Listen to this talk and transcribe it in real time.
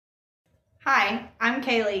Hi, I'm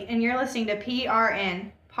Kaylee, and you're listening to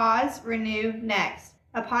PRN, Pause, Renew, Next,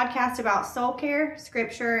 a podcast about soul care,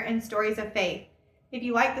 scripture, and stories of faith. If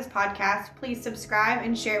you like this podcast, please subscribe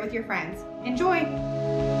and share it with your friends. Enjoy!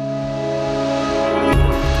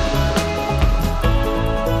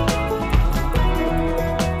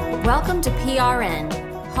 Welcome to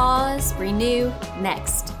PRN, Pause, Renew,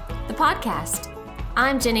 Next, the podcast.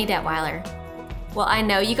 I'm Jenny Detweiler. Well, I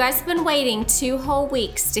know you guys have been waiting 2 whole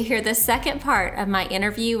weeks to hear the second part of my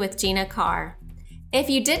interview with Gina Carr. If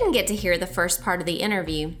you didn't get to hear the first part of the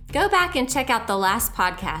interview, go back and check out the last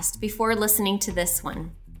podcast before listening to this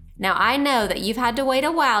one. Now, I know that you've had to wait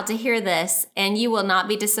a while to hear this, and you will not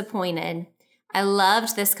be disappointed. I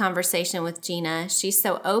loved this conversation with Gina. She's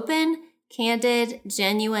so open, candid,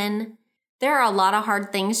 genuine. There are a lot of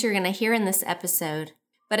hard things you're going to hear in this episode,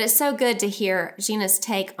 but it's so good to hear Gina's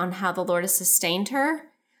take on how the Lord has sustained her,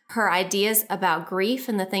 her ideas about grief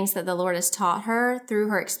and the things that the Lord has taught her through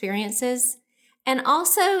her experiences, and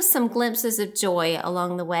also some glimpses of joy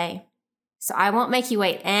along the way. So I won't make you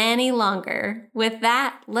wait any longer. With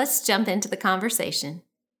that, let's jump into the conversation.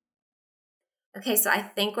 Okay, so I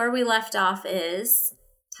think where we left off is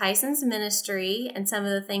Tyson's ministry and some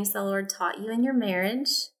of the things the Lord taught you in your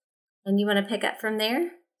marriage. And you want to pick up from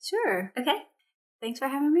there? Sure. Okay. Thanks for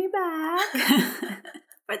having me back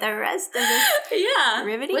for the rest of this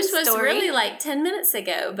riveting Which was story. really like 10 minutes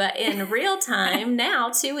ago, but in real time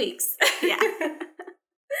now, 2 weeks. Yeah.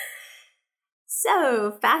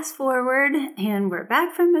 So fast forward, and we're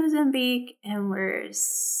back from Mozambique, and we're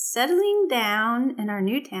settling down in our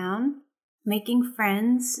new town, making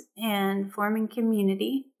friends and forming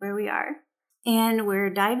community where we are. And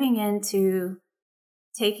we're diving into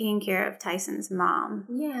taking care of Tyson's mom.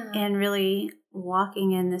 Yeah. And really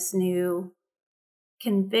walking in this new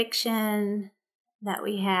conviction that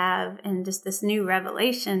we have and just this new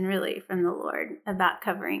revelation really from the Lord about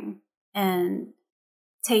covering and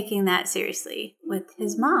taking that seriously with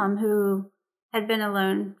his mom who had been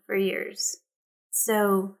alone for years.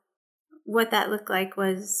 So what that looked like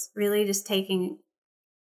was really just making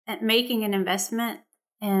an investment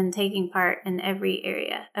and taking part in every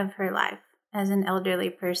area of her life as an elderly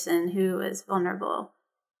person who was vulnerable.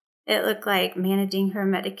 It looked like managing her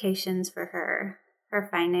medications for her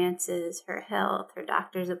finances, her health, her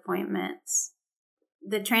doctor's appointments.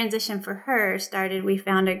 The transition for her started, we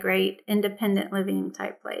found a great independent living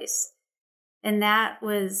type place. And that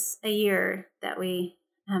was a year that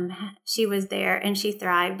she was there and she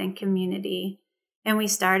thrived in community. And we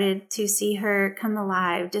started to see her come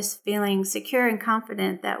alive, just feeling secure and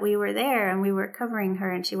confident that we were there and we were covering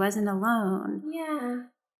her and she wasn't alone. Yeah.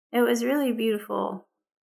 It was really beautiful.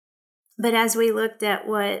 But as we looked at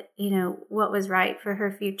what was right for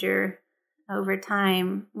her future over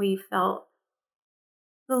time, we felt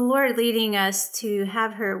the Lord leading us to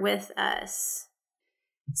have her with us.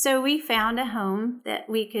 So we found a home that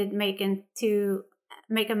we could make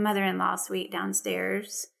a mother-in-law suite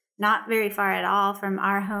downstairs, not very far at all from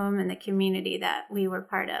our home and the community that we were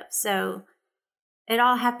part of. So it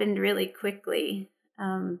all happened really quickly.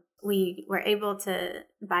 We were able to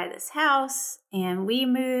buy this house, and we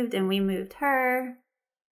moved her.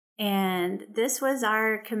 And this was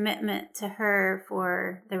our commitment to her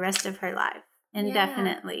for the rest of her life,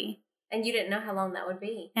 indefinitely. Yeah. And you didn't know how long that would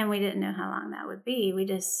be. And we didn't know how long that would be.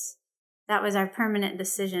 That was our permanent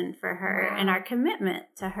decision for her. Wow. And our commitment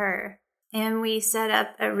to her. And we set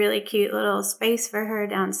up a really cute little space for her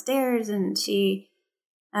downstairs, and she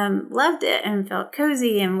loved it and felt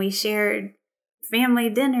cozy, and we shared family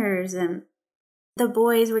dinners, and the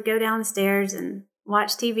boys would go downstairs and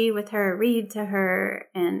watch TV with her, read to her,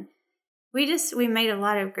 and we made a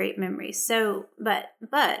lot of great memories. So, but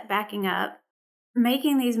backing up,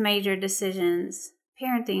 making these major decisions,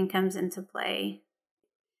 parenting comes into play.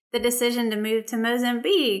 The decision to move to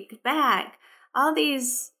Mozambique, back, all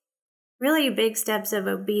these really big steps of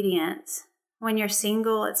obedience. When you're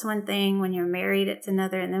single, it's one thing. When you're married, it's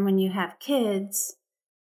another. And then when you have kids,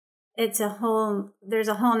 there's a whole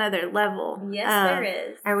nother level. Yes, there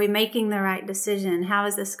is. Are we making the right decision? How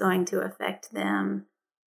is this going to affect them?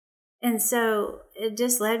 And so it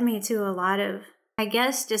just led me to a lot of, I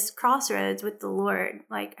guess, just crossroads with the Lord.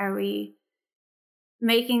 Like, are we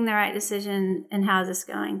making the right decision, and how is this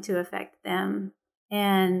going to affect them?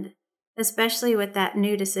 And especially with that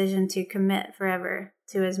new decision to commit forever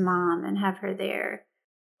to his mom and have her there.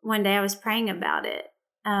 One day I was praying about it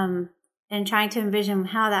and trying to envision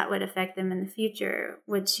how that would affect them in the future.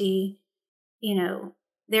 Would she,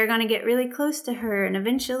 they're going to get really close to her, and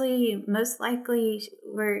eventually, most likely,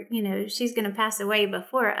 she's going to pass away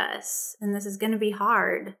before us, and this is going to be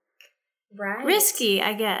hard. Right. Risky,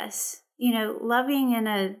 I guess. loving in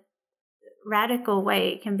a radical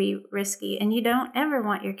way can be risky, and you don't ever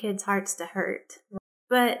want your kids' hearts to hurt.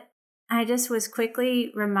 But I just was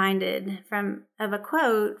quickly reminded of a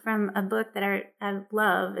quote from a book that I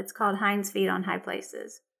love. It's called Hinds Feet on High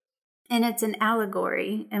Places. And it's an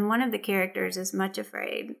allegory, and one of the characters is much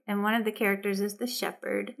afraid, and one of the characters is the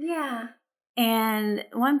shepherd. Yeah. And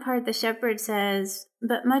one part, the shepherd says,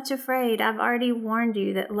 "But much afraid, I've already warned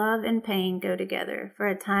you that love and pain go together, for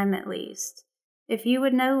a time at least. If you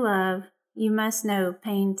would know love, you must know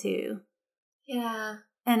pain too." Yeah.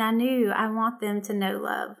 And I knew I want them to know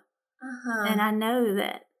love. Uh-huh. And I know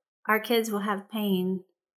that our kids will have pain,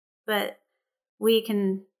 but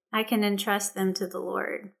I can entrust them to the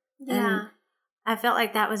Lord. Yeah. And I felt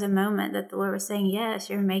like that was a moment that the Lord was saying, yes,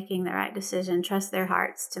 you're making the right decision. Trust their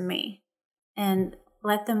hearts to me and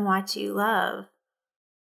let them watch you love.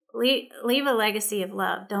 Leave a legacy of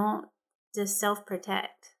love. Don't just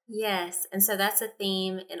self-protect. Yes. And so that's a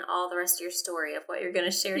theme in all the rest of your story of what you're going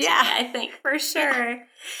to share today, Yeah. I think, for sure.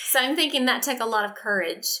 So I'm thinking that took a lot of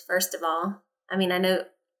courage, first of all. I mean, I know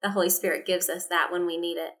the Holy Spirit gives us that when we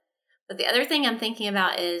need it. But the other thing I'm thinking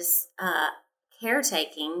about is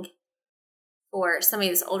caretaking for somebody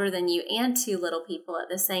that's older than you and two little people at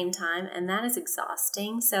the same time. And that is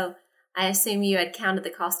exhausting. So I assume you had counted the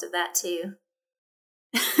cost of that too.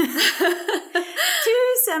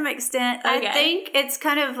 To some extent. Okay. I think it's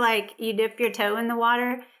kind of like you dip your toe in the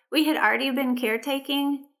water. We had already been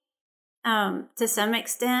caretaking to some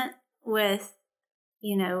extent with,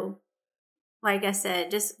 like I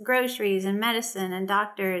said, just groceries and medicine and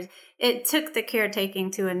doctors. It took the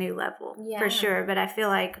caretaking to a new level, for sure. But I feel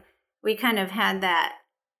like we kind of had that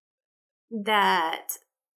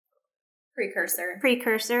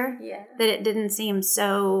precursor Yeah. that it didn't seem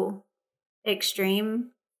so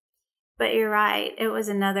extreme. But you're right. It was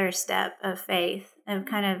another step of faith, of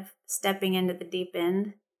kind of stepping into the deep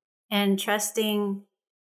end and trusting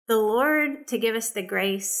the Lord to give us the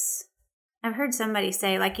grace. I've heard somebody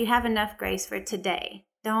say, like, you have enough grace for today.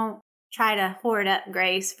 Don't try to hoard up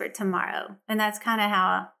grace for tomorrow. And that's kind of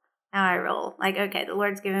how I roll. Like, okay, the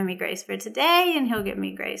Lord's giving me grace for today, and he'll give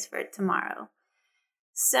me grace for tomorrow.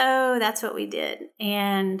 So that's what we did.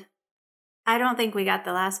 And I don't think we got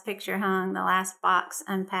the last picture hung, the last box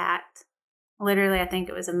unpacked. Literally, I think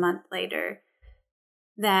it was a month later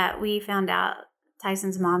that we found out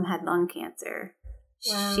Tyson's mom had lung cancer.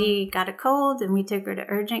 Wow. She got a cold, and we took her to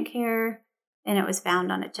urgent care, and it was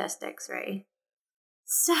found on a chest x-ray.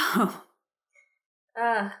 So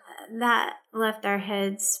that left our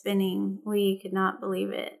heads spinning. We could not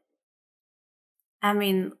believe it. I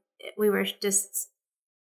mean, we were just,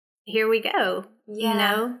 here we go.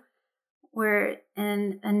 Yeah. We're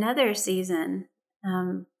in another season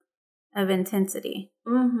of intensity.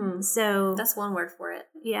 Mm-hmm. So that's one word for it.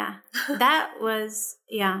 Yeah. That is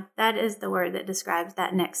the word that describes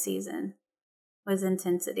that next season, was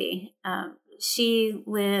intensity. She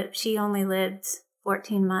only lived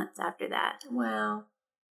 14 months after that. Wow.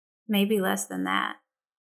 Maybe less than that.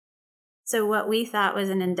 So what we thought was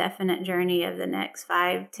an indefinite journey of the next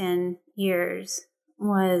 5-10 years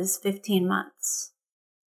was 15 months.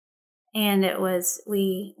 And it was,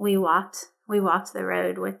 we walked the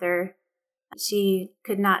road with her. She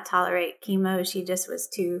could not tolerate chemo. She just was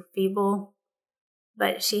too feeble.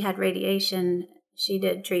 But she had radiation. She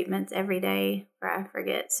did treatments every day for, I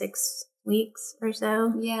forget, 6 weeks or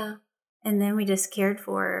so. Yeah. And then we just cared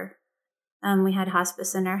for her. We had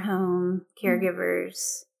hospice in our home,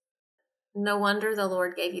 caregivers. No wonder the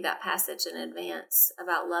Lord gave you that passage in advance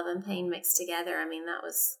about love and pain mixed together. I mean,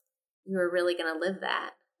 you were really going to live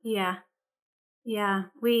that. Yeah. Yeah.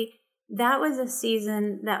 That was a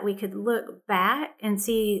season that we could look back and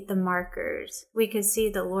see the markers. We could see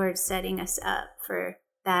the Lord setting us up for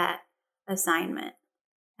that assignment.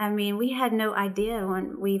 I mean, we had no idea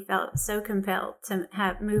when we felt so compelled to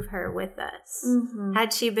move her with us. Mm-hmm.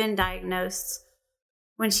 Had she been diagnosed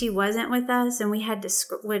when she wasn't with us, and we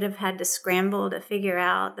would have had to scramble to figure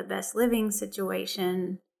out the best living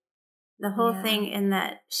situation, the whole thing, in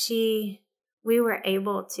that we were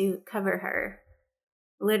able to cover her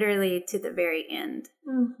literally to the very end.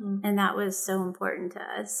 Mm-hmm. And that was so important to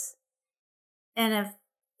us. And if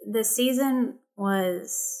the season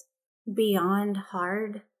was beyond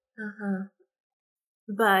hard,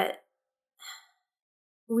 but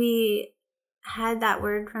we had that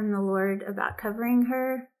word from the Lord about covering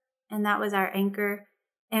her, and that was our anchor.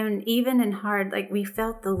 And even in hard, like, we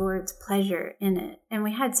felt the Lord's pleasure in it. And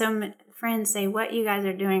we had some friends say, what you guys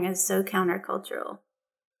are doing is so countercultural.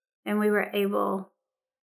 And we were able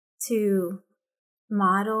to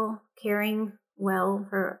model caring well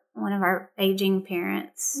for one of our aging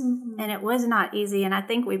parents. And it was not easy. And I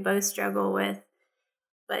think we both struggle with,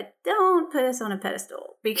 but don't put us on a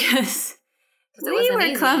pedestal because we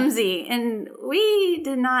were clumsy and we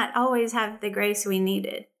did not always have the grace we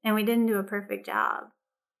needed. And we didn't do a perfect job.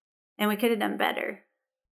 And we could have done better.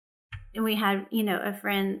 And we had, a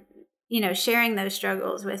friend, sharing those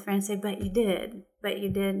struggles with friends say, but you did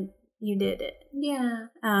it. Yeah.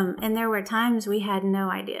 And there were times we had no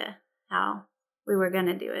idea how we were going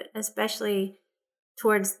to do it, especially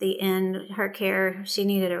towards the end. Her care, she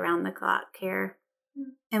needed around the clock care.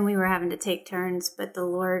 And we were having to take turns, but the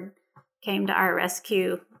Lord came to our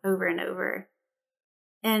rescue over and over.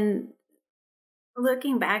 And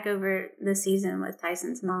looking back over the season with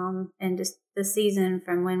Tyson's mom and just the season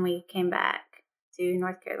from when we came back to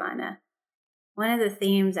North Carolina, one of the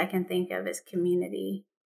themes I can think of is community.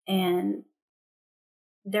 And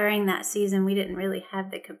during that season, we didn't really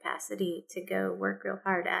have the capacity to go work real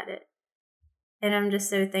hard at it. And I'm just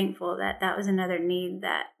so thankful that that was another need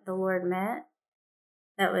that the Lord met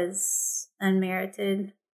that was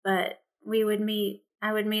unmerited. But I would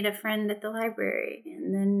meet a friend at the library,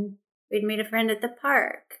 and then we'd meet a friend at the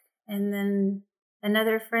park, and then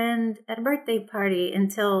another friend at a birthday party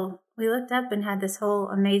until we looked up and had this whole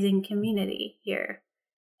amazing community here.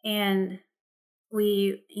 And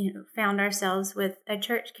we found ourselves with a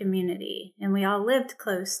church community, and we all lived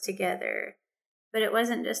close together. But it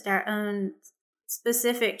wasn't just our own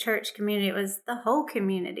specific church community. It was the whole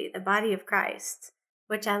community, the body of Christ,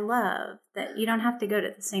 which I love, that you don't have to go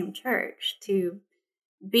to the same church to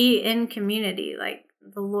be in community. Like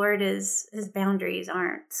the Lord his boundaries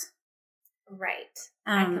aren't. Right.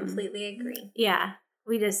 I completely agree. Yeah.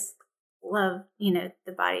 We just love,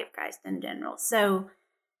 the body of Christ in general. So,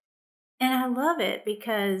 and I love it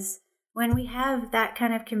because when we have that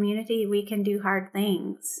kind of community, we can do hard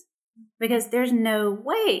things because there's no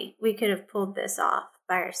way we could have pulled this off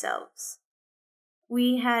by ourselves.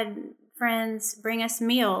 We had friends bring us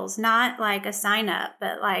meals, not like a sign up,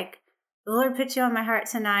 but like, the Lord put you on my heart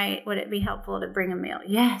tonight. Would it be helpful to bring a meal?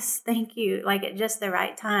 Yes, thank you. Like at just the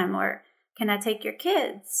right time. Or can I take your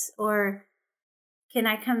kids? Or can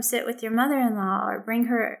I come sit with your mother-in-law? Or bring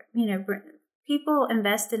her, people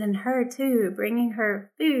invested in her too, bringing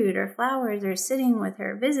her food or flowers or sitting with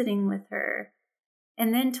her, visiting with her.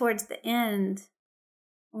 And then towards the end,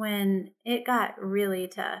 when it got really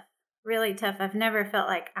tough, I've never felt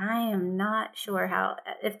like I am not sure how,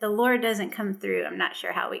 if the Lord doesn't come through, I'm not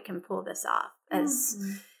sure how we can pull this off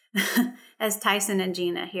as Tyson and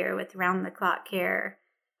Gina here with round the clock care.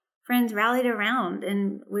 Friends rallied around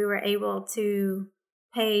and we were able to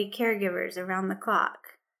pay caregivers around the clock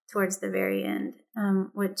towards the very end,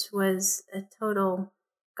 which was a total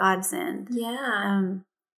godsend. Yeah.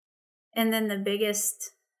 And then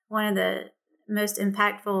one of the most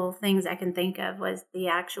impactful things I can think of was the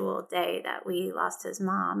actual day that we lost his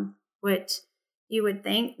mom, which you would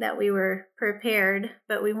think that we were prepared,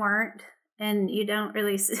 but we weren't. And we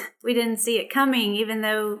didn't see it coming, even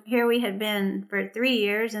though here we had been for 3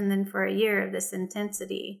 years and then for a year of this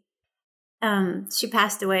intensity. She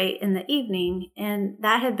passed away in the evening, and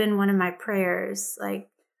that had been one of my prayers, like,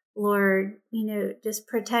 Lord, just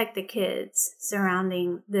protect the kids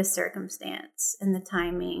surrounding this circumstance and the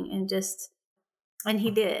timing and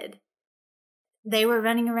he did. They were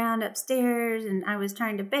running around upstairs and I was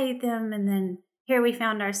trying to bathe them. And then here we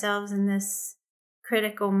found ourselves in this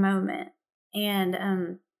critical moment.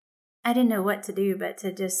 And I didn't know what to do but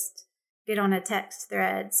to just get on a text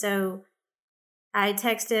thread. So I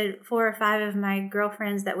texted 4 or 5 of my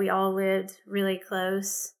girlfriends that we all lived really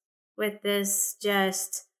close with this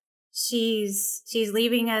she's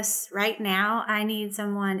leaving us right now. I need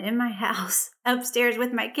someone in my house upstairs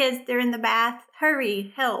with my kids. They're in the bath.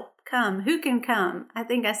 Hurry, help, come. Who can come? I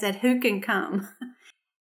think I said, who can come?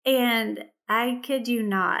 And I kid you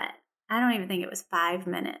not, I don't even think it was 5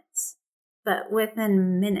 minutes. But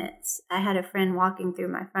within minutes, I had a friend walking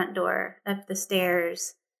through my front door, up the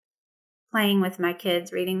stairs, playing with my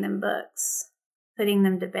kids, reading them books, putting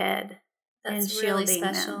them to bed, and really shielding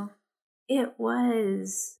special. them.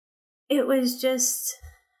 It was just,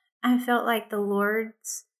 I felt like the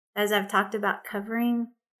Lord's, as I've talked about covering,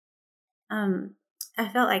 I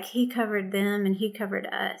felt like he covered them and he covered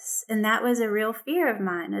us. And that was a real fear of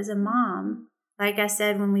mine as a mom. Like I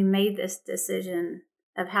said, when we made this decision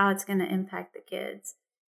of how it's going to impact the kids,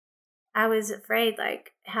 I was afraid,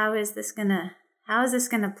 like, how is this going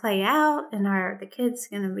to play out? And are the kids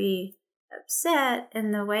going to be upset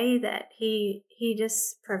in the way that he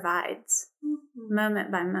just provides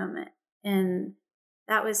moment by moment? And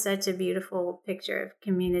that was such a beautiful picture of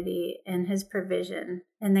community and his provision.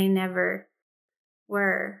 And they never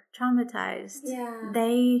were traumatized. Yeah.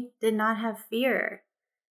 They did not have fear.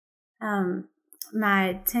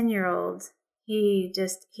 My 10-year-old, he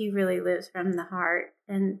really lives from the heart.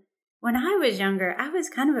 And when I was younger, I was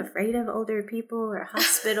kind of afraid of older people or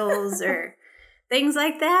hospitals or things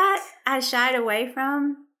like that. I shied away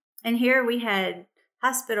from. And here we had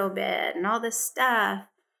hospital bed and all this stuff.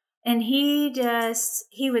 And he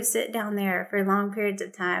would sit down there for long periods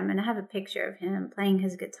of time. And I have a picture of him playing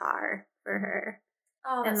his guitar for her.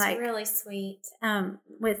 Oh, that's really sweet.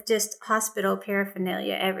 With just hospital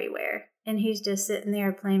paraphernalia everywhere. And he's just sitting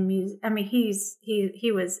there playing music. I mean,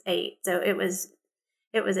 he was 8, so it was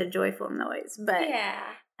a joyful noise. But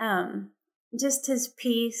just his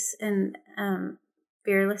peace and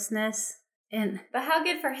fearlessness. But how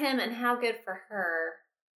good for him and how good for her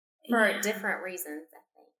for different reasons, I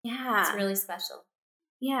think. Yeah. It's really special.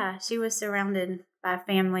 Yeah, she was surrounded by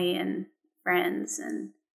family and friends,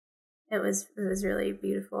 and it was really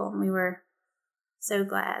beautiful. And we were so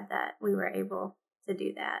glad that we were able to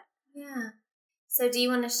do that. Yeah. So do you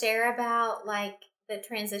want to share about like the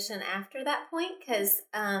transition after that point? Because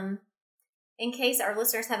in case our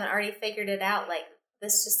listeners haven't already figured it out, like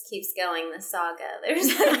this just keeps going, the saga.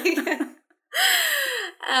 There's like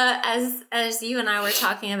as you and I were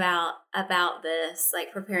talking about this,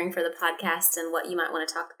 like preparing for the podcast and what you might want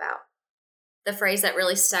to talk about, the phrase that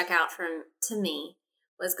really stuck out to me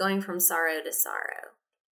was going from sorrow to sorrow.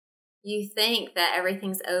 You think that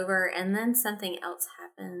everything's over and then something else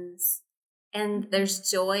happens and there's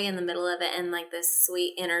joy in the middle of it and like this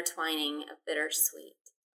sweet intertwining of bittersweet.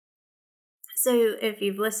 So if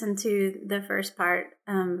you've listened to the first part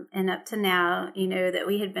and up to now, you know that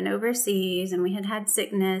we had been overseas and we had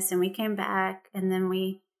sickness and we came back and then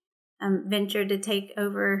we ventured to take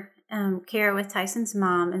over care with Tyson's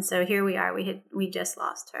mom. And so here we are, we just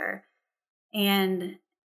lost her. And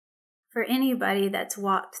for anybody that's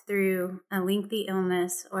walked through a lengthy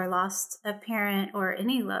illness or lost a parent or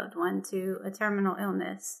any loved one to a terminal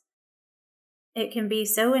illness, it can be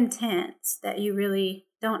so intense that you really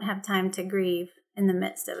don't have time to grieve in the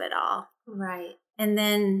midst of it all. Right. And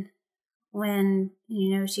then when,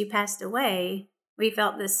 she passed away, we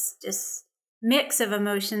felt this just mix of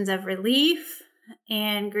emotions of relief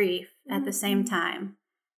and grief at the same time.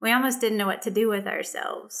 We almost didn't know what to do with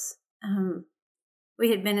ourselves. We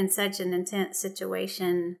had been in such an intense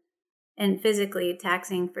situation and physically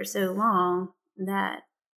taxing for so long that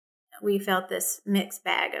we felt this mixed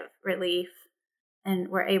bag of relief and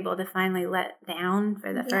were able to finally let down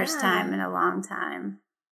for the first time in a long time.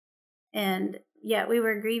 And yet we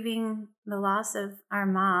were grieving the loss of our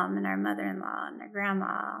mom and our mother-in-law and our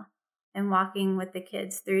grandma and walking with the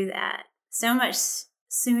kids through that so much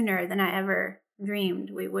sooner than I ever dreamed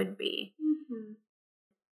we would be. Mm-hmm.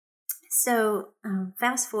 So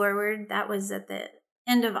fast forward, that was at the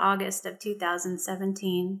end of August of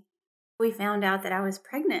 2017. We found out that I was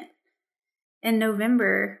pregnant in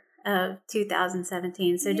November of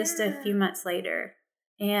 2017, so just a few months later.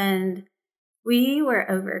 And we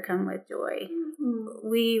were overcome with joy. Mm-hmm.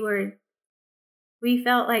 We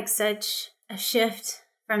felt like such a shift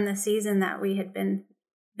from the season that we had been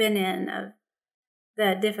in of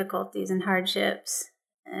the difficulties and hardships.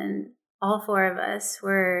 And all 4 of us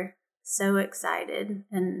were so excited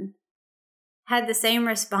and had the same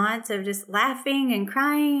response of just laughing and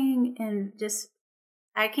crying and just,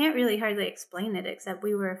 I can't really hardly explain it except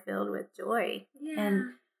we were filled with joy. Yeah.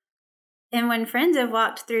 And when friends have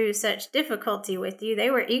walked through such difficulty with you, they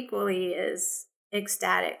were equally as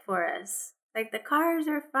ecstatic for us. Like the cars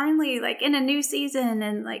are finally like in a new season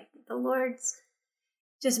and like the Lord's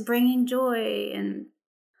just bringing joy, and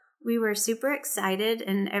we were super excited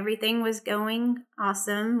and everything was going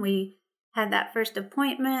awesome. We had that first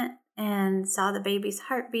appointment and saw the baby's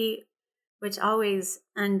heartbeat, which always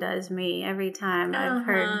undoes me every time I've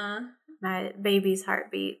heard my baby's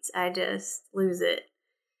heartbeats. I just lose it.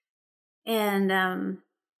 And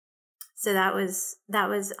so that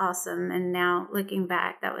was awesome. And now looking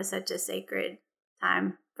back, that was such a sacred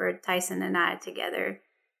time for Tyson and I together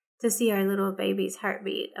to see our little baby's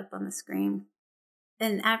heartbeat up on the screen.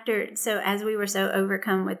 And as we were so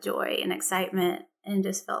overcome with joy and excitement and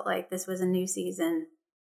just felt like this was a new season,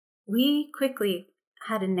 we quickly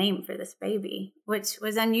had a name for this baby, which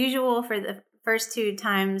was unusual for the first 2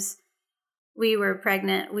 times we were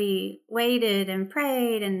pregnant. We waited and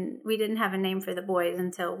prayed, and we didn't have a name for the boys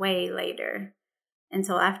until way later,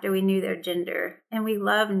 until after we knew their gender. And we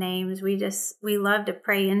love names. We love to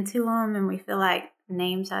pray into them, and we feel like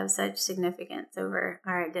names have such significance over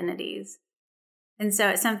our identities. And so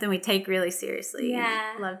it's something we take really seriously.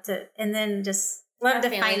 Yeah. And love to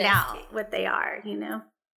find out what they are,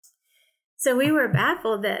 So we were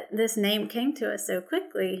baffled that this name came to us so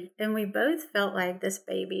quickly, and we both felt like this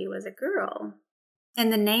baby was a girl,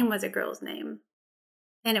 and the name was a girl's name.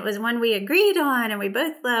 And it was one we agreed on, and we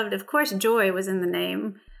both loved. Of course, Joy was in the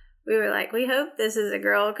name. We were like, we hope this is a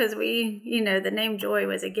girl, because the name Joy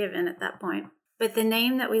was a given at that point. But the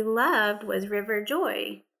name that we loved was River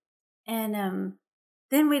Joy. And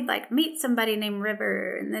then we'd meet somebody named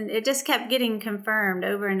River, and then it just kept getting confirmed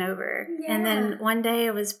over and over. Yeah. And then one day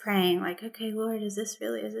I was praying, okay, Lord, is this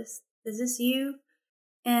you?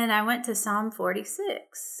 And I went to Psalm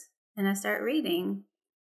 46, and I start reading.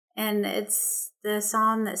 And it's the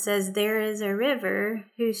psalm that says, there is a river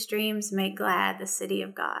whose streams make glad the city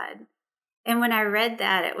of God. And when I read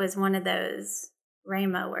that, it was one of those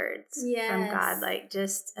Rhema words from God,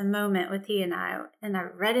 just a moment with he and I. And I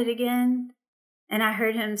read it again, and I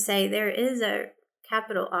heard him say, there is a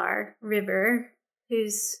capital R river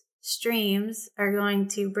whose streams are going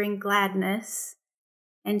to bring gladness,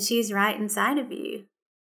 and she's right inside of you.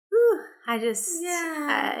 Whew,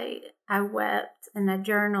 I wept, and I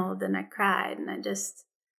journaled, and I cried, and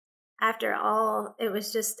after all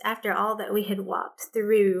that we had walked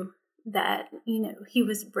through, that, he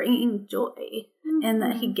was bringing joy, mm-hmm. and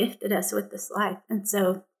that he gifted us with this life. And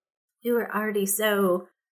so we were already so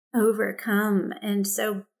overcome, and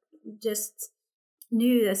so just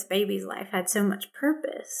knew this baby's life had so much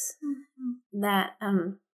purpose, mm-hmm. that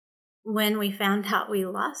when we found out we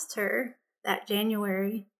lost her that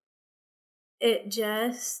January,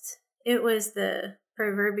 it was the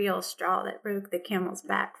proverbial straw that broke the camel's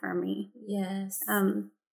back for me. Yes.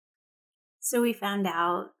 So we found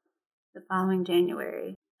out the following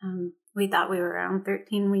January. We thought we were around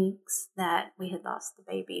 13 weeks that we had lost the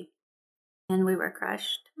baby. And we were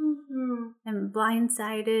crushed, mm-hmm. and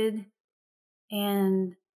blindsided,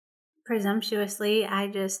 and presumptuously, I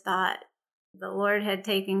just thought the Lord had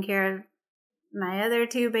taken care of my other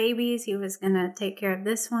two babies. He was going to take care of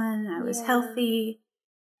this one. I was healthy.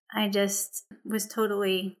 I just was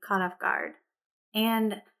totally caught off guard.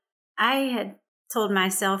 And I had told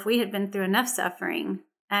myself we had been through enough suffering.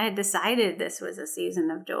 I had decided this was a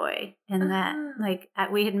season of joy, and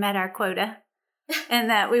that we had met our quota, and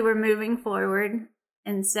that we were moving forward.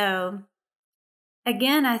 And so,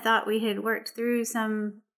 again, I thought we had worked through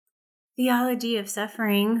some theology of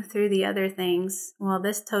suffering through the other things. Well,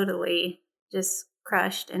 this totally just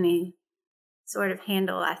crushed any sort of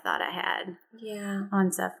handle I thought I had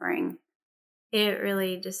on suffering. It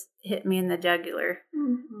really just hit me in the jugular.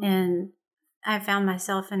 Mm-hmm. And I found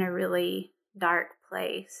myself in a really dark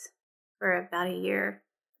place for about a year.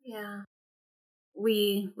 Yeah.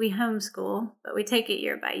 We homeschool, but we take it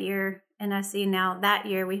year by year. And I see now that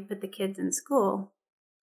year we put the kids in school.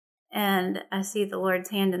 And I see the Lord's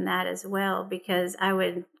hand in that as well, because I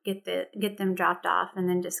would get them dropped off and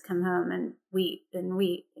then just come home and weep and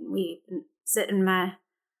weep and weep and sit in my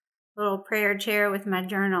little prayer chair with my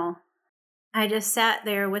journal. I just sat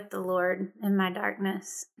there with the Lord in my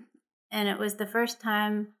darkness. And it was the first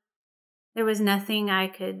time there was nothing I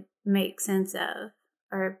could make sense of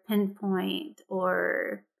or pinpoint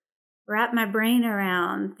or wrap my brain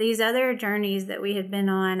around. These other journeys that we had been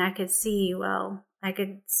on, I could see,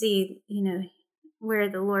 where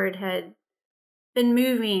the Lord had been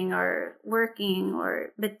moving or working,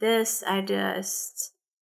 but this, I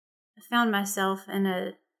found myself in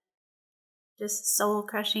a just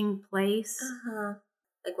soul-crushing place. Uh-huh.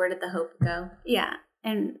 Like, where did the hope go? Yeah,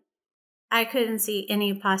 and I couldn't see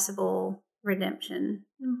any possible redemption.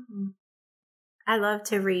 Mm-hmm. I love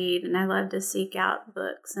to read, and I love to seek out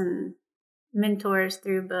books and mentors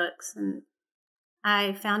through books, and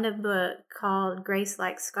I found a book called Grace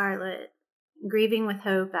Like Scarlet, Grieving with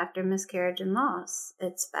Hope After Miscarriage and Loss.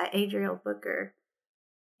 It's by Adriel Booker.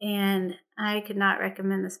 And I could not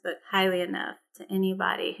recommend this book highly enough to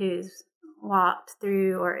anybody who's walked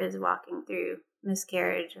through or is walking through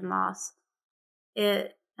miscarriage and loss.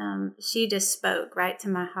 She just spoke right to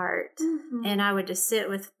my heart. Mm-hmm. And I would just sit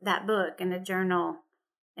with that book in a journal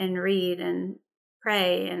and read and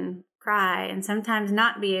pray and cry and sometimes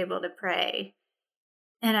not be able to pray.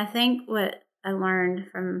 And I think what I learned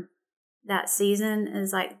from that season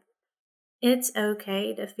is it's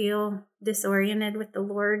okay to feel disoriented with the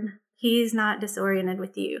Lord. He's not disoriented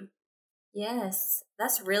with you. Yes,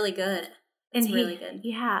 that's really good. That's really good.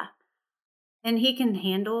 Yeah. And he can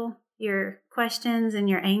handle your questions and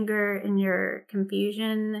your anger and your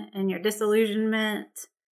confusion and your disillusionment.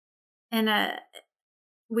 In a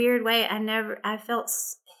weird way, I felt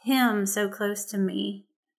him so close to me,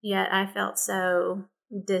 yet I felt so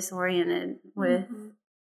disoriented with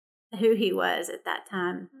who he was at that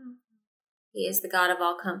time. He is the God of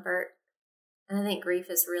all comfort. And I think grief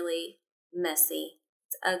is really messy.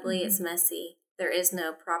 It's ugly. It's messy. There is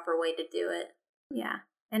no proper way to do it. Yeah.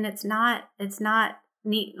 And it's not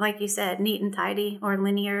neat, like you said, neat and tidy or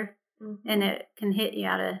linear. And it can hit you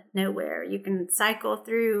out of nowhere. You can cycle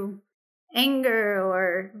through anger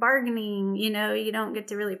or bargaining. You know, you don't get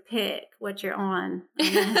to really pick what you're on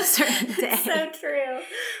a certain day. So true.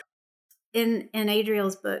 In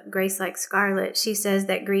Adriel's book, Grace Like Scarlet, she says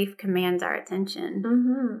that grief commands our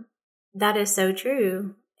attention. That is so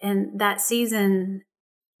true. And that season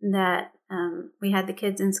that we had the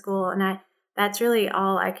kids in school, and that's really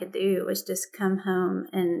all I could do was just come home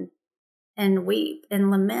and weep and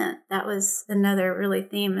lament. That was another really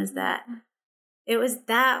theme, is that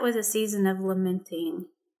that was a season of lamenting.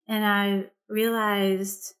 And I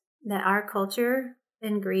realized that our culture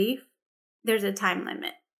in grief, there's a time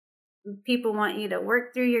limit. People want you to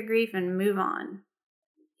work through your grief and move on.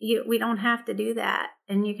 We don't have to do that.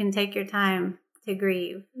 And you can take your time to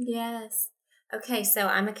grieve. Yes. Okay, so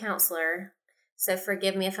I'm a counselor. So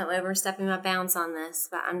forgive me if I'm overstepping my bounds on this,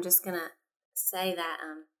 but I'm just going to say that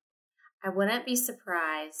I wouldn't be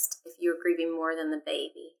surprised if you were grieving more than the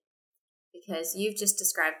baby, because you've just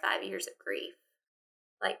described 5 years of grief,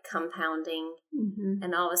 like compounding.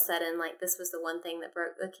 And all of a sudden, like, this was the one thing that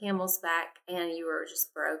broke the camel's back, and you were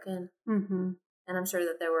just broken. And I'm sure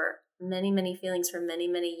that there were many, many feelings from many,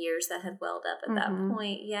 many years that had welled up at that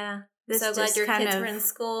point. Yeah. So glad your kids were in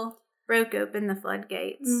school. Broke open the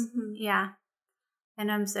floodgates. Yeah.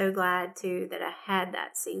 And I'm so glad, too, that I had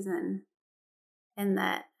that season, and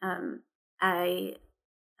that I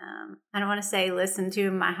don't want to say listen to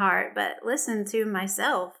my heart, but listen to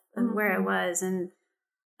myself and where I was, and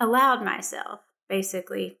allowed myself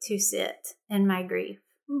basically to sit in my grief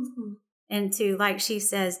and to, like she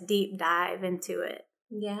says, deep dive into it.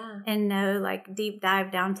 Yeah. And know, like, deep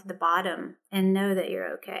dive down to the bottom and know that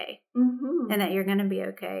you're okay and that you're going to be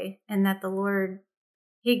okay, and that the Lord,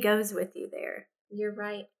 He goes with you there. You're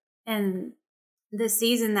right. And the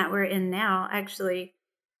season that we're in now, actually,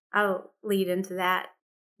 I'll lead into that.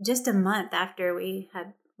 Just a month after we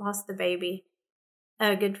had lost the baby,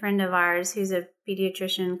 a good friend of ours who's a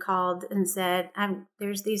pediatrician called and said,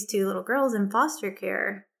 there's these 2 little girls in foster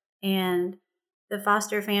care, and the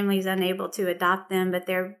foster family's unable to adopt them, but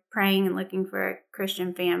they're praying and looking for a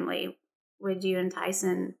Christian family. Would you and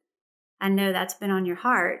Tyson, I know that's been on your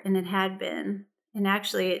heart, and it had been. And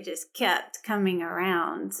actually, it just kept coming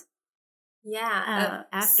around. Yeah.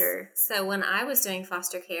 After. So when I was doing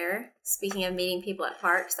foster care, speaking of meeting people at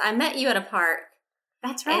parks, I met you at a park.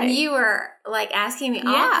 That's right. And you were, like, asking me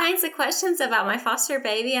all kinds of questions about my foster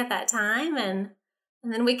baby at that time. And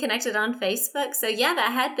then we connected on Facebook. So, yeah,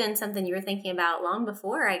 that had been something you were thinking about long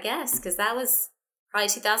before, I guess, because that was probably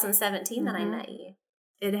 2017 that I met you.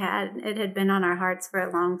 It had been on our hearts for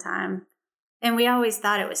a long time. And we always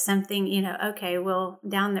thought it was something, okay, well,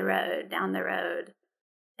 down the road.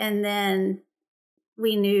 And then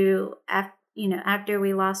we knew, after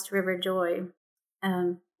we lost River Joy,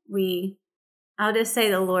 I'll just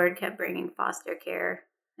say the Lord kept bringing foster care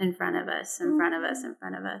in front of us.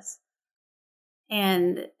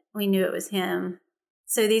 And we knew it was Him.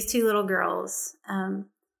 So these 2 little girls,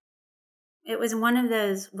 it was one of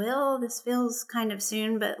those, well, this feels kind of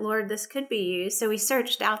soon, but Lord, this could be you. So we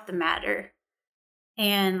searched out the matter.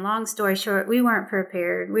 And long story short, we weren't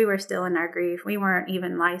prepared. We were still in our grief. We weren't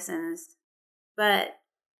even licensed. But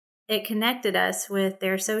it connected us with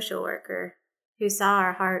their social worker, who saw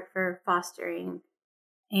our heart for fostering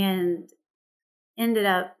and ended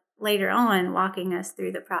up later on walking us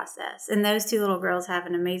through the process. And those 2 little girls have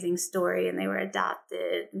an amazing story, and they were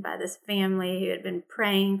adopted by this family who had been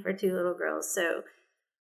praying for 2 little girls. So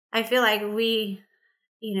I feel like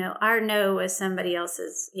our no was somebody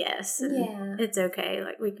else's yes. And it's okay.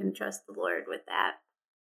 Like, we can trust the Lord with that.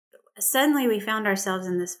 Suddenly we found ourselves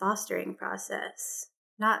in this fostering process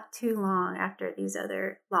not too long after these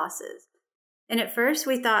other losses. And at first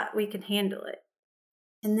we thought we could handle it.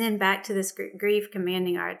 And then back to this grief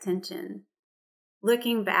commanding our attention.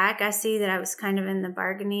 Looking back, I see that I was kind of in the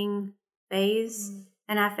bargaining phase,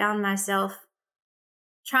 and I found myself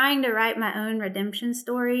trying to write my own redemption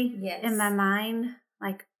story in my mind.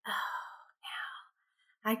 Like,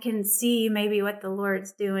 now I can see maybe what the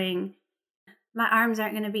Lord's doing. My arms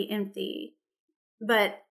aren't going to be empty.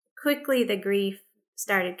 But quickly the grief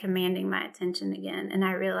started commanding my attention again, and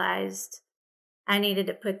I realized I needed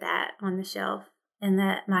to put that on the shelf, and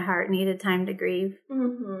that my heart needed time to grieve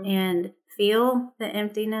and feel the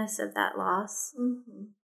emptiness of that loss.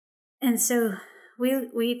 And so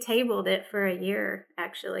we tabled it for a year,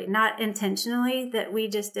 actually, not intentionally, that we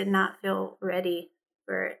just did not feel ready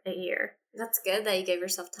for a year. That's good that you gave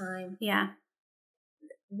yourself time. Yeah.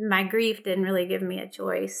 my grief didn't really give me a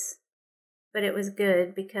choice, but it was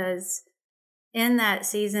good because in that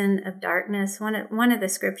season of darkness, one of the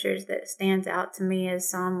scriptures that stands out to me is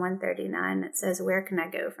Psalm 139 that says, "Where can I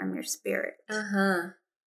go from your spirit?"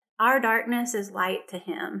 Our darkness is light to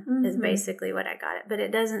him, is basically what I got it. But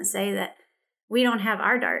it doesn't say that we don't have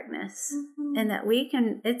our darkness and that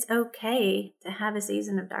it's okay to have a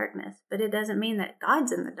season of darkness, but it doesn't mean that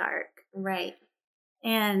God's in the dark. Right.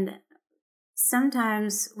 And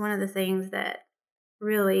sometimes one of the things that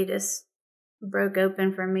really just broke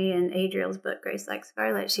open for me in Adriel's book, Grace Like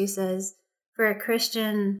Scarlet, she says, for a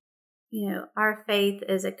Christian, our faith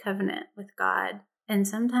is a covenant with God. And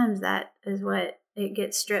sometimes that is what it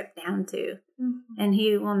gets stripped down to. And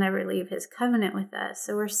he will never leave his covenant with us.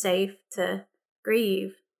 So we're safe to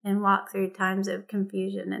grieve and walk through times of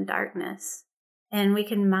confusion and darkness. And we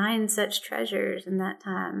can mine such treasures in that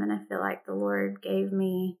time. And I feel like the Lord gave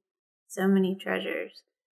me so many treasures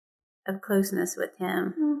of closeness with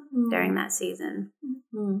him during that season.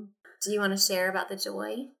 Do you want to share about the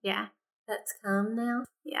joy? Yeah. That's come now?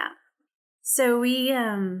 Yeah. So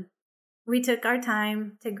we took our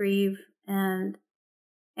time to grieve and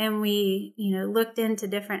we, looked into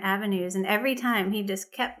different avenues, and every time he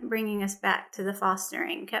just kept bringing us back to the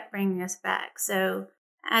fostering, kept bringing us back. So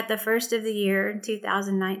at the first of the year,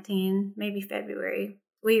 2019, maybe February,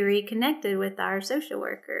 we reconnected with our social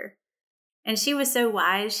worker. And she was so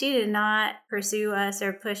wise. She did not pursue us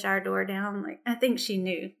or push our door down. I think she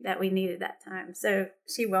knew that we needed that time. So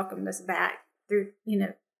she welcomed us back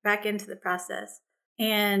back into the process.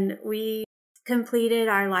 And we completed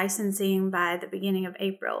our licensing by the beginning of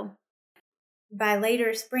April. By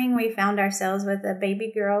later spring, we found ourselves with a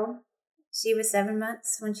baby girl. She was 7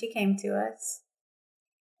 months when she came to us.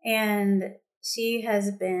 And she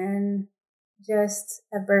has been just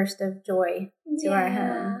a burst of joy to our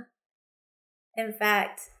home. In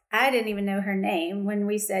fact, I didn't even know her name when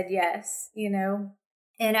we said yes,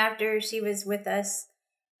 And after she was with us,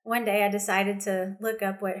 one day I decided to look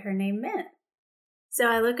up what her name meant. So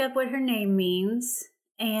I look up what her name means,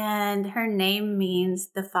 and her name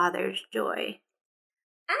means the Father's joy.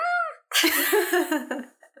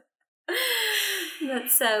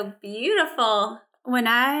 That's so beautiful. When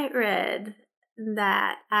I read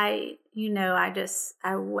that, I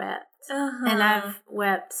wept. And I've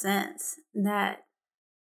wept since that.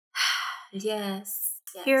 Yes.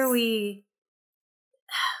 Here we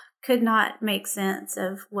could not make sense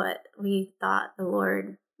of what we thought the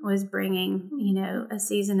Lord was bringing, a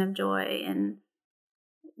season of joy, and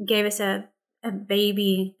gave us a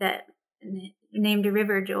baby that named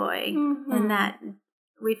River Joy, and that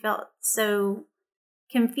we felt so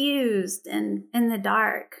confused and in the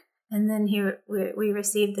dark. And then here we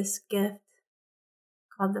received this gift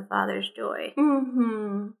called the Father's joy.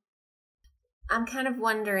 I'm kind of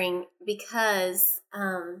wondering, because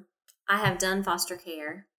I have done foster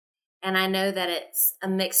care, and I know that it's a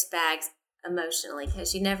mixed bag emotionally,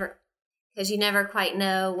 because you never quite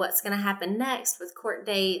know what's going to happen next with court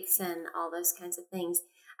dates and all those kinds of things.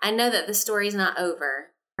 I know that the story's not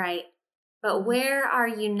over, right? But where are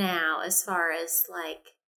you now as far as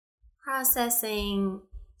processing,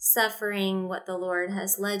 suffering, what the Lord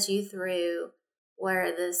has led you through,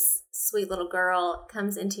 where this sweet little girl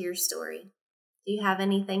comes into your story? Do you have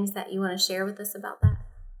any things that you want to share with us about that?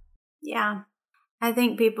 Yeah. I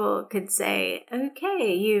think people could say,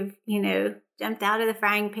 okay, you've, jumped out of the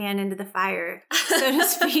frying pan into the fire, so to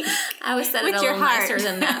speak. I was said it a little nicer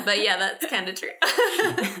than that, but yeah, that's kind of true.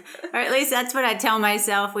 Or at least that's what I tell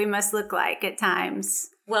myself we must look like at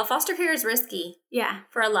times. Well, foster care is risky. Yeah.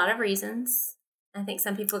 For a lot of reasons. I think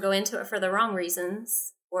some people go into it for the wrong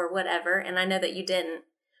reasons or whatever, and I know that you didn't.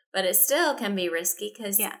 But it still can be risky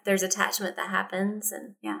because there's attachment that happens,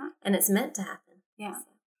 and it's meant to happen. Yeah.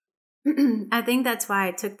 I think that's why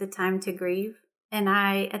I took the time to grieve. And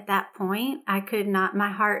at that point, my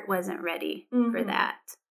heart wasn't ready for that.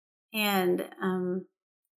 And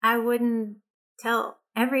I wouldn't tell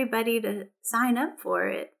everybody to sign up for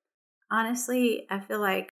it. Honestly, I feel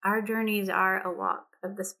like our journeys are a walk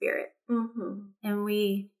of the Spirit. And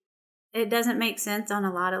it doesn't make sense on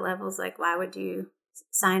a lot of levels. Why would you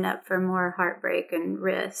sign up for more heartbreak and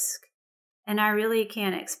risk? And I really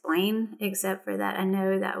can't explain, except for that I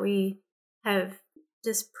know that we have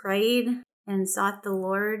just prayed and sought the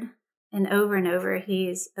Lord, and over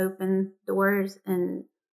He's opened doors and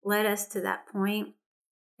led us to that point.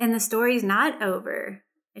 And the story's not over.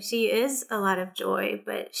 She is a lot of joy,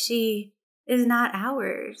 but she is not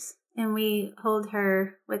ours. And we hold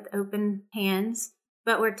her with open hands,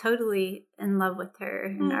 but we're totally in love with her,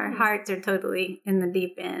 and our hearts are totally in the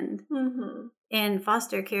deep end. And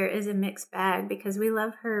foster care is a mixed bag because we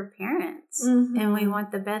love her parents Mm-hmm. and we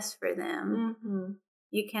want the best for them. Mm-hmm.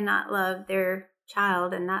 You cannot love their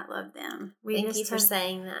child and not love them. Thank you for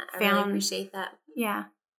saying that. I really appreciate that. Yeah.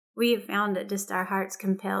 We have found that just our hearts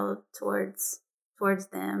compelled towards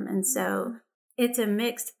them. And so it's a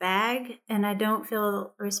mixed bag, and I don't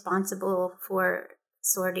feel responsible for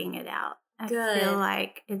sorting it out. I feel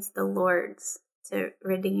like it's the Lord's to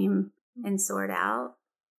redeem and sort out.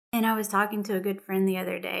 And I was talking to a good friend the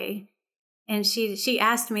other day, and she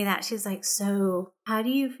asked me that. She's like, so how do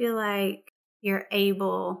you feel like you're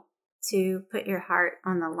able to put your heart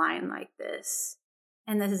on the line like this?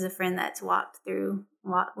 And this is a friend that's walked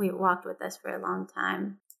with us for a long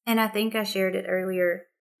time. And I think I shared it earlier,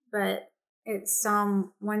 but it's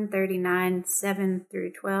Psalm 139, 7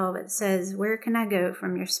 through 12. It says, "Where can I go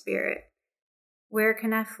from your spirit? Where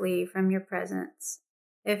can I flee from your presence?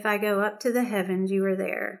 If I go up to the heavens, you are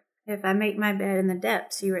there. If I make my bed in the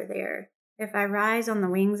depths, you are there. If I rise on the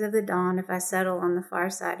wings of the dawn, if I settle on the far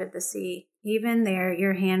side of the sea, even there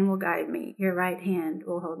your hand will guide me, your right hand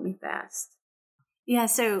will hold me fast." Yeah,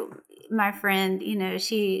 so my friend,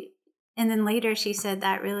 and then later she said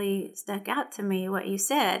that really stuck out to me, what you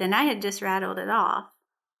said, and I had just rattled it off.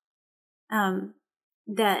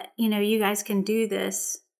 That, you guys can do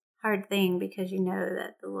this hard thing because you know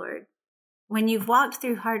that the Lord, when you've walked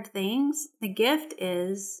through hard things, the gift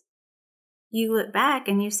is you look back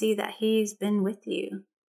and you see that He's been with you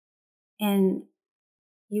and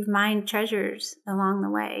you've mined treasures along the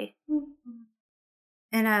way. Mm-hmm.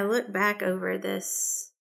 And I look back over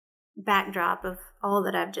this backdrop of all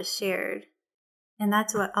that I've just shared, and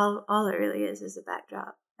that's what all it really is a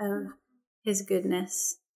backdrop of His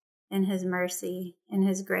goodness and His mercy and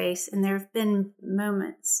His grace. And there have been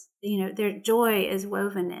moments, their joy is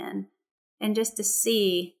woven in, and just to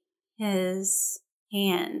see His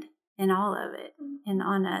hand in all of it and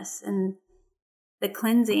on us, and the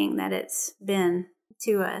cleansing that it's been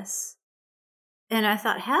to us. And I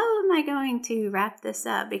thought, how am I going to wrap this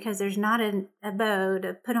up? Because there's not a bow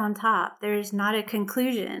to put on top. There's not a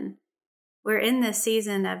conclusion. We're in this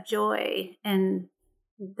season of joy and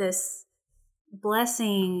this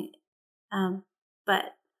blessing, but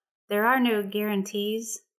there are no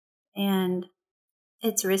guarantees, and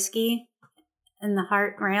it's risky in the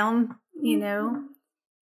heart realm,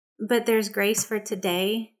 But there's grace for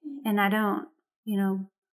today, and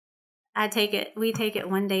we take it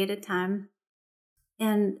one day at a time.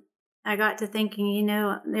 And I got to thinking,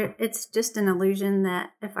 it's just an illusion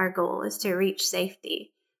that if our goal is to reach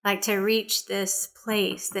safety, like to reach this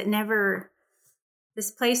place this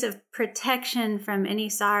place of protection from any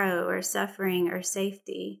sorrow or suffering or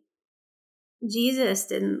safety. Jesus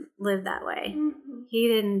didn't live that way. Mm-hmm. He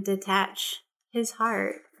didn't detach His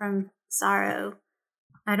heart from sorrow.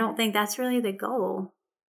 I don't think that's really the goal.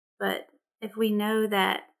 But if we know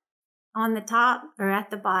that on the top or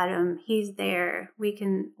at the bottom, He's there, we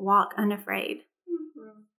can walk unafraid.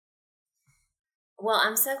 Mm-hmm. Well,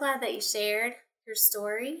 I'm so glad that you shared your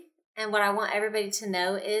story. And what I want everybody to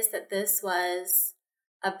know is that this was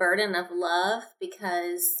a burden of love,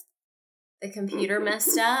 because the computer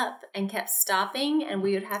messed up and kept stopping, and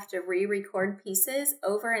we would have to re-record pieces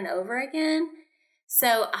over and over again.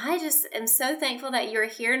 So I just am so thankful that you're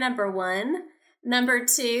here, number one. Number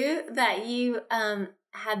two, that you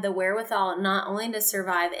had the wherewithal not only to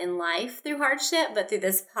survive in life through hardship, but through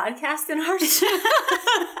this podcast in hardship.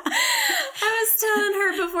 I was telling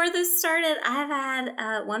her before this started, I've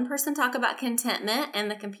had one person talk about contentment and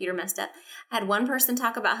the computer messed up. I had one person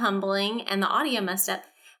talk about humbling and the audio messed up.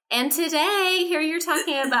 And today, here you're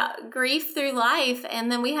talking about grief through life,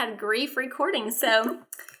 and then we had grief recording. So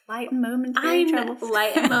light and momentary troubles.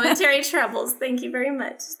 Light and momentary troubles. Thank you very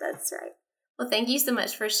much. That's right. Well, thank you so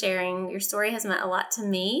much for sharing. Your story has meant a lot to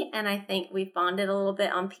me, and I think we've bonded a little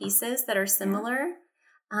bit on pieces that are similar.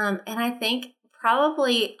 And I think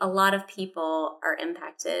probably a lot of people are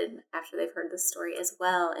impacted after they've heard this story as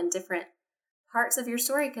well in different parts of your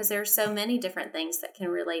story, because there are so many different things that can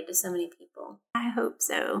relate to so many people. I hope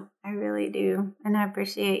so. I really do. And I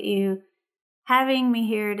appreciate you having me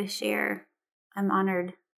here to share. I'm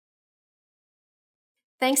honored.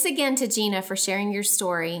 Thanks again to Gina for sharing your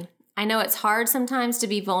story. I know it's hard sometimes to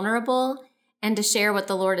be vulnerable and to share what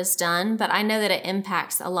the Lord has done, but I know that it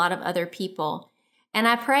impacts a lot of other people. And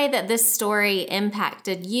I pray that this story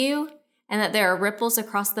impacted you, and that there are ripples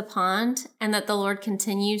across the pond, and that the Lord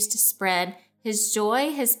continues to spread His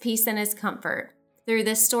joy, His peace, and His comfort through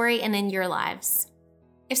this story and in your lives.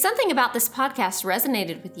 If something about this podcast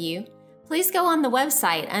resonated with you, please go on the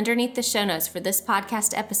website underneath the show notes for this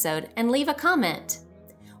podcast episode and leave a comment.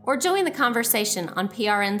 or join the conversation on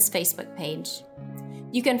PRN's Facebook page.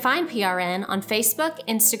 You can find PRN on Facebook,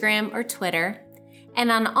 Instagram, or Twitter,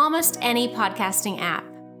 and on almost any podcasting app.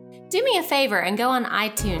 Do me a favor and go on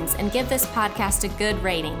iTunes and give this podcast a good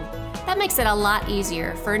rating. That makes it a lot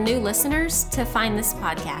easier for new listeners to find this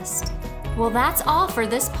podcast. Well, that's all for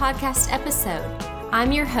this podcast episode.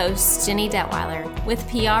 I'm your host, Jenny Detweiler, with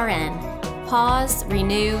PRN, Pause,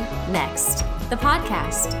 Renew, Next, the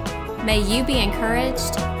podcast. May you be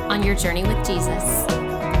encouraged on your journey with Jesus.